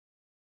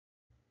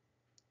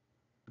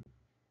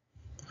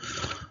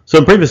So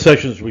in previous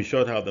sections, we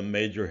showed how the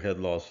major head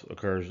loss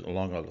occurs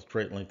along a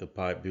straight length of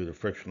pipe due to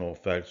frictional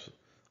effects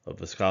of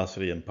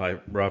viscosity and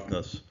pipe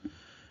roughness.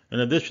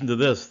 In addition to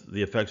this,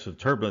 the effects of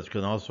turbulence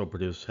can also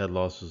produce head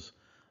losses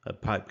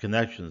at pipe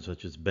connections,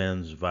 such as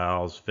bends,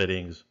 valves,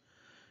 fittings,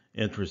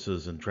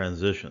 entrances, and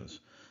transitions.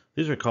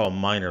 These are called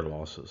minor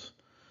losses.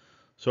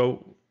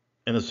 So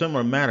in a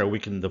similar manner, we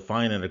can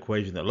define an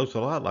equation that looks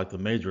a lot like the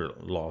major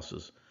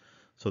losses.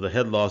 So the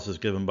head loss is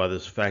given by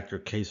this factor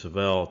K sub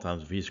L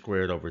times V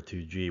squared over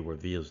 2G, where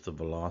V is the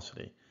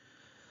velocity.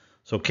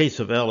 So K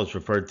sub L is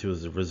referred to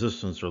as the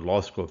resistance or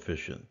loss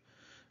coefficient,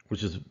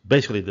 which is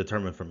basically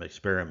determined from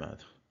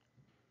experiment.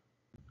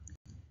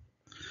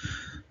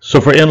 So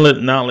for inlet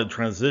and outlet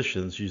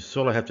transitions, you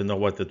sort of have to know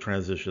what the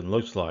transition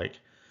looks like.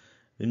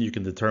 Then you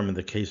can determine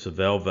the K sub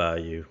L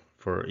value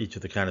for each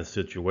of the kind of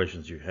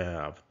situations you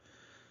have.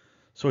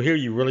 So here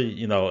you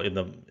really, in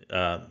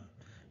the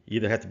you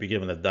either have to be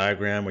given a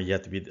diagram or you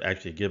have to be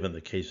actually given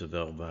the K sub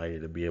L value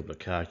to be able to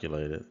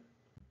calculate it.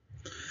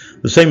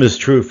 The same is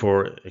true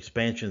for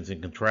expansions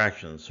and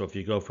contractions. So if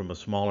you go from a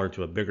smaller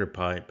to a bigger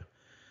pipe,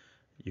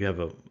 you have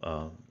a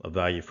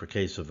value for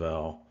K sub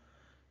L.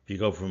 If you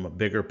go from a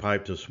bigger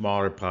pipe to a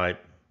smaller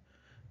pipe,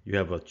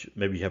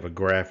 maybe you have a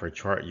graph or a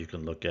chart you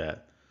can look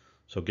at.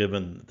 So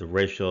given the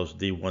ratios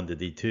D1 to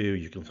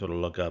D2, you can sort of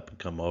look up and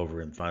come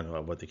over and find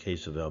out what the K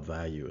sub L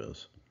value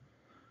is.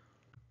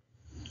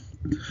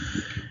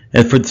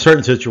 And for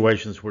certain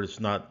situations where it's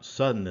not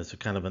sudden, it's a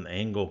kind of an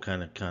angle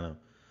kind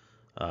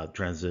of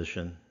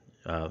transition.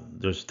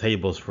 There's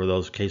tables for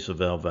those K sub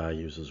L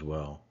values as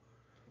well.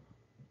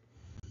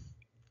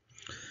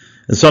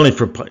 And certainly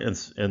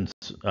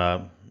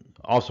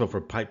also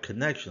for pipe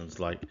connections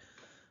like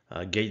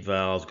gate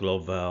valves,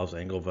 globe valves,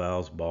 angle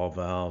valves, ball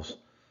valves,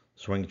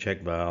 swing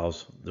check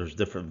valves. There's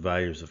different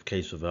values of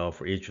K sub L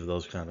for each of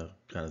those kind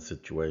of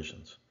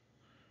situations.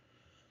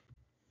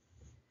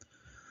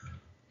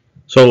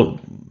 So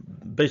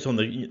based on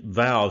the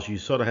valves, you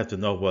sort of have to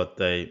know what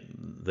they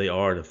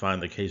are to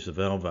find the K sub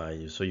L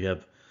value. So you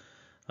have,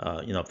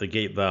 if the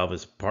gate valve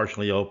is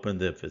partially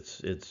opened, if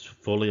it's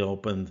fully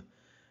opened,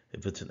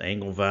 if it's an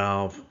angle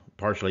valve,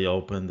 partially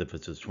opened, if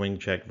it's a swing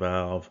check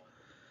valve,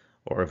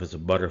 or if it's a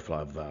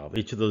butterfly valve.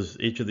 Each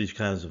of these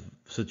kinds of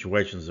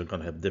situations are going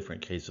to have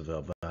different K sub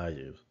L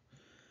values.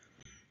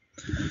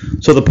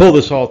 So to pull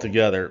this all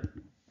together,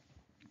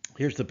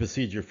 here's the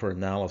procedure for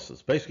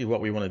analysis. Basically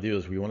what we want to do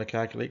is we want to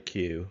calculate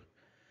Q.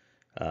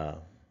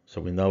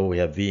 So we know we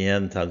have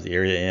Vn times the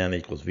area in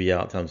equals V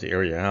out times the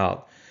area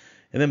out.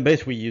 And then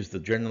basically we use the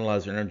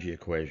generalized energy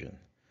equation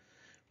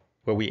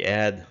where we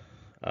add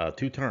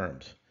two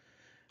terms.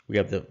 We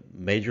have the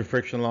major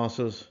friction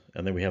losses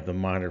and then we have the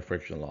minor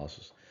friction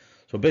losses.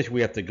 So basically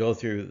we have to go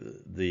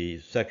through the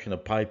section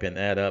of pipe and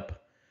add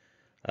up,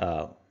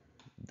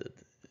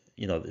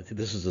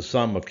 this is the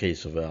sum of K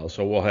sub L.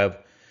 So we'll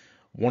have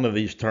one of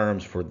these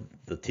terms for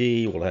the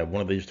T, we'll have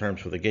one of these terms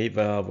for the gate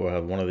valve, we'll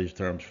have one of these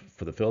terms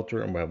for the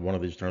filter, and we'll have one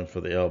of these terms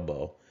for the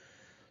elbow.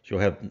 So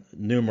you'll have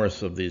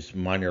numerous of these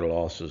minor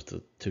losses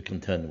to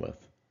contend with.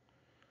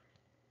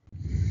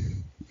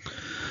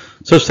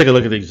 So let's take a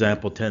look at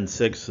example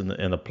 10.6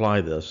 and apply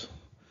this.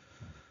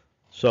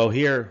 So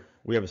here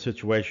we have a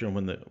situation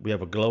when we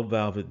have a globe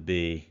valve at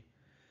B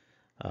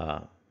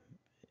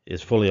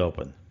is fully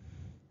open.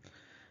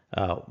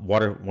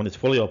 When it's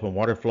fully open,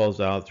 water flows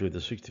out through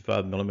the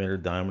 65 millimeter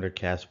diameter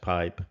cast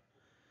pipe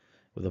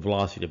with a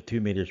velocity of 2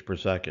 meters per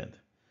second.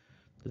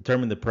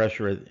 Determine the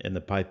pressure in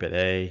the pipe at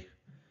A.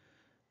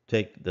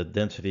 Take the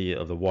density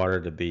of the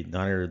water to be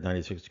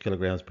 996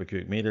 kilograms per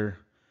cubic meter.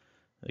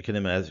 The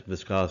kinematic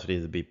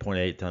viscosity to be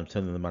 0.8 times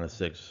 10 to the minus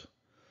 6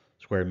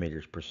 square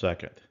meters per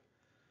second.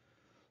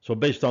 So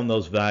based on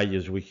those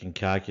values, we can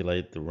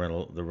calculate the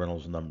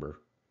Reynolds number.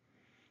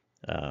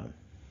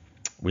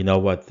 We know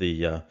what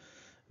the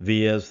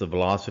V is, the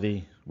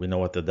velocity. We know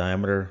what the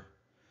diameter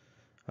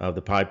of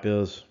the pipe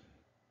is.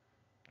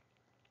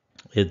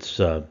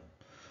 It's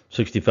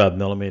 65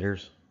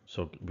 millimeters,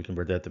 so we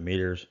convert that to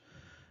meters.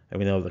 And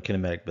we know the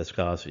kinematic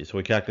viscosity. So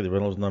we calculate the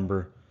Reynolds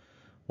number,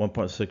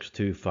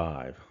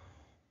 1.625.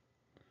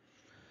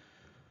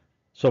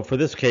 So for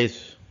this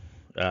case,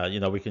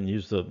 we can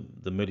use the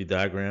Moody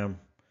diagram.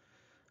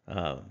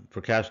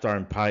 For cast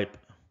iron pipe,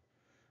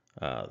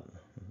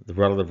 the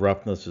relative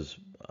roughness is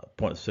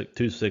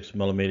 0.26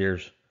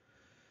 millimeters.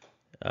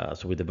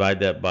 So we divide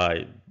that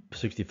by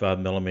 65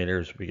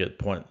 millimeters, we get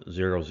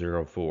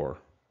 0.004.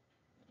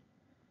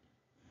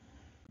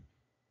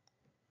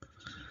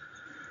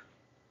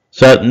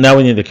 So now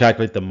we need to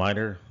calculate the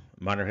minor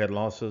head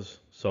losses.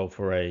 So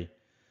for a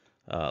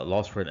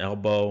loss for an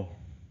elbow,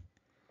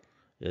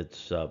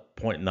 it's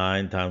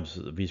 0.9 times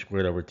V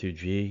squared over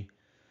 2G.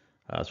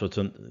 So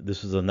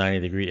this is a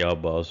 90-degree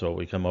elbow. So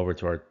we come over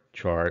to our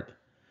chart,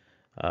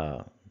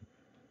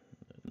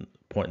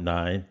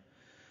 0.9.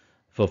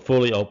 For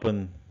fully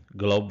open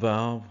globe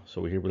valve,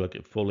 so here we look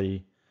at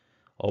fully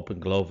open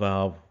globe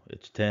valve,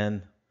 it's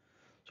 10.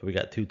 So we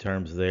got two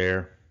terms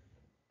there.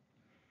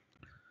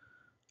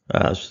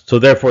 So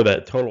therefore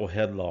that total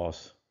head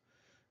loss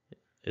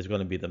is going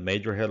to be the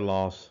major head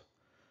loss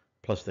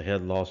plus the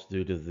head loss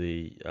due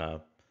to uh,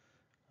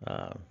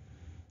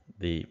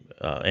 the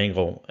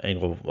angle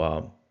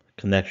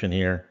connection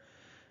here,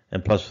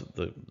 and plus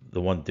the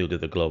one due to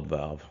the globe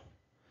valve.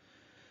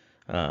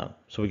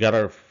 So we got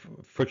our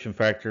friction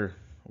factor.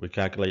 We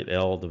calculate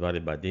L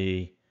divided by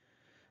D,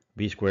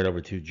 B squared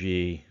over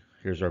 2G.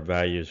 Here's our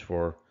values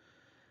for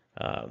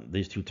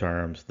these two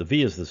terms. The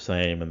V is the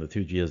same and the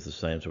 2G is the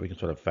same, so we can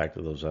sort of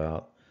factor those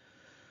out.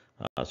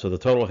 So the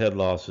total head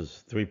loss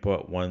is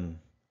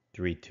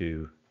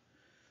 3.132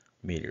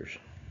 meters.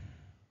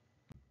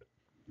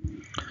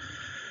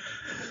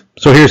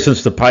 So here,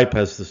 since the pipe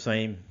has the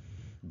same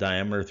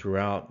diameter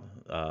throughout,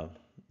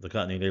 the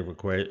continuity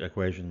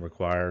equation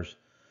requires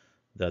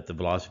that the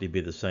velocity be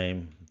the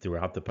same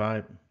throughout the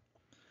pipe.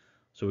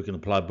 So we can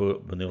apply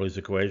Bernoulli's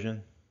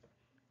equation.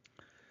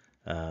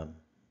 The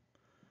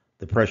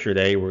pressure at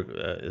A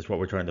is what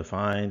we're trying to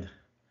find.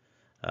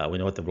 We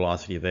know what the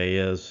velocity of A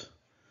is.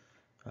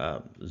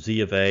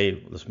 Z of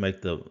A, let's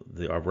make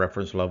our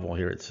reference level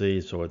here at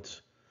C, so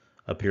it's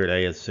up here at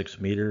A at 6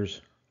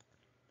 meters.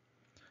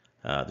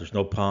 There's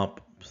no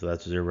pump, so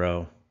that's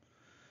 0.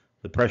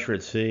 The pressure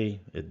at C,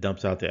 it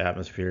dumps out the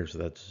atmosphere, so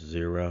that's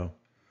 0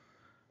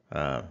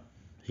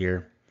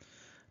 here.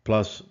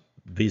 Plus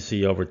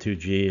VC over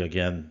 2G,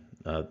 again,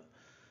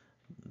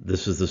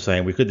 this is the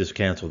same. We could just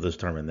cancel this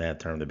term and that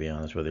term, to be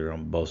honest with you,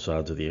 on both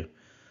sides of the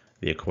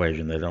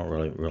equation. They don't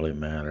really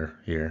matter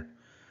here.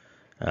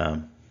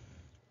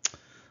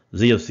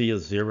 Z of C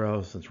is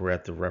 0 since we're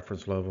at the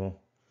reference level.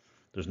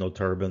 There's no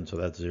turbine, so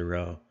that's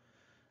 0.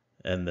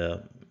 And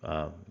the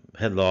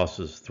head loss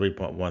is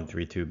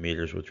 3.132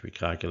 meters, which we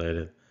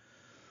calculated.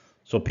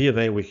 So P of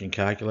A we can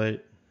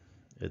calculate.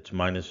 It's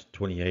minus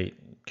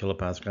 28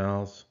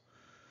 kilopascals.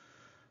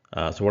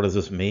 So what does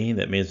this mean?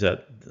 That means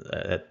that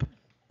at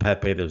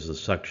pipe A there's a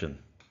suction,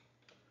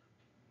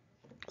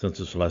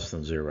 since it's less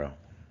than 0.